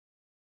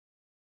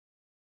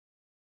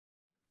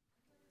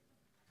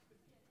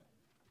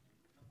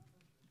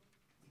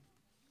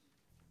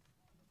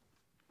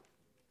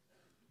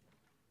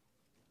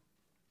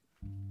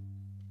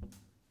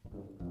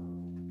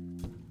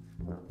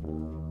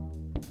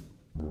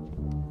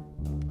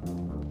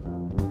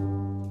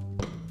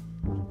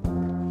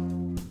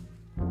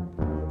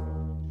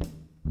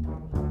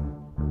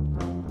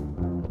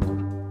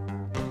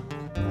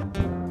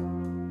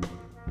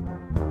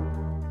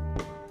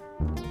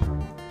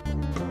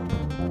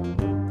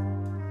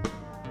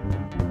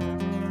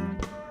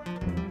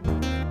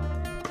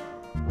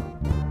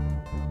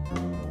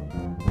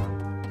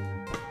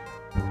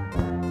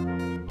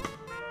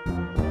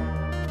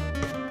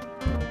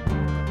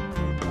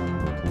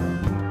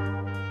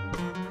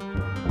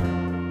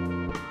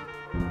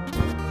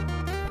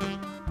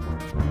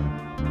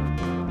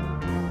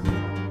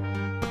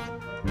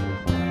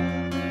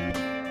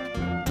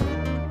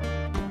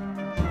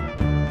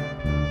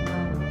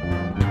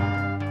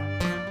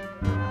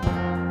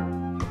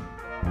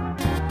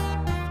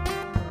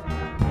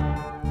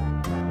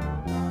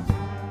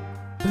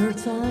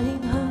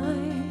Summertime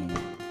high,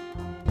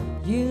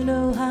 you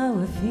know how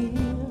I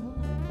feel.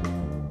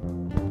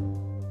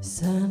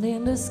 Sun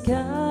in the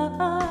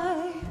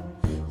sky,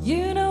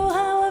 you know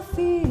how I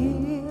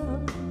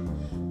feel.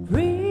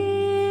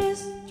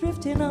 Breeze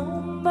drifting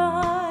on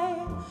by,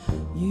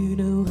 you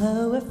know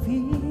how I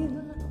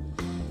feel.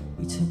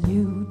 It's a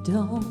new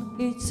dawn,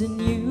 it's a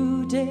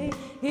new day,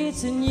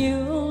 it's a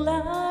new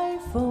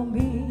life for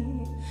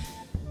me.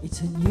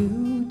 It's a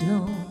new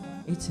dawn,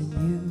 it's a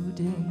new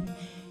day,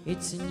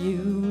 it's a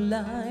new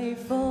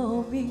life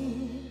for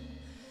me.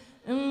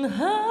 And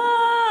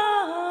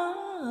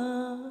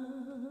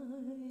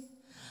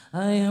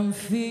I am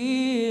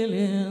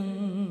feeling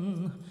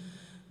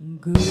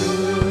good.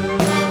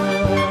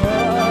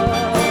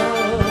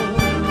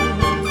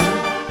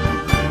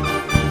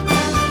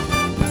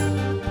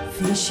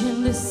 Fish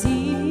in the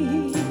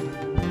sea,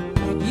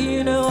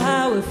 you know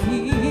how I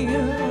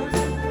feel.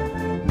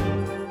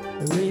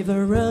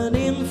 River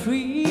running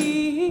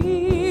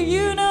free,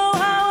 you know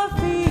how I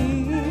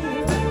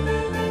feel.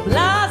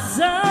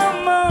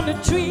 Blossom on the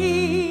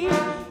tree,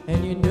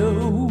 and you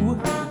know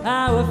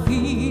how I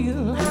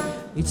feel.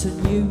 It's a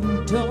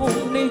new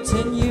dawn, it's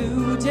a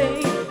new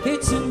day,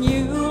 it's a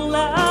new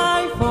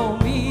life for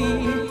me.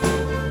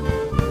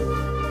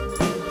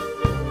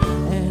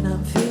 And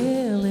I'm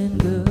feeling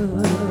good.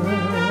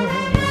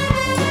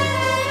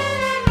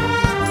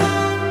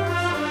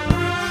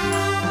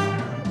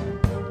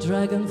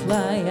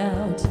 Dragonfly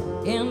out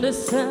in the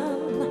sun,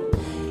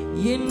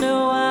 you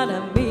know what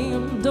I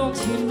mean, don't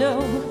you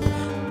know?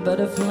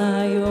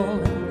 Butterfly all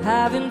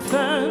having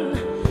fun,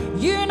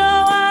 you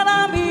know what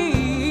I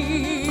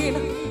mean.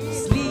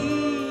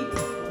 Sleep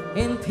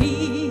in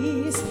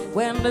peace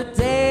when the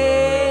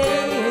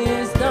day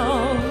is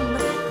done,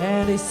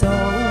 and it's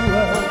all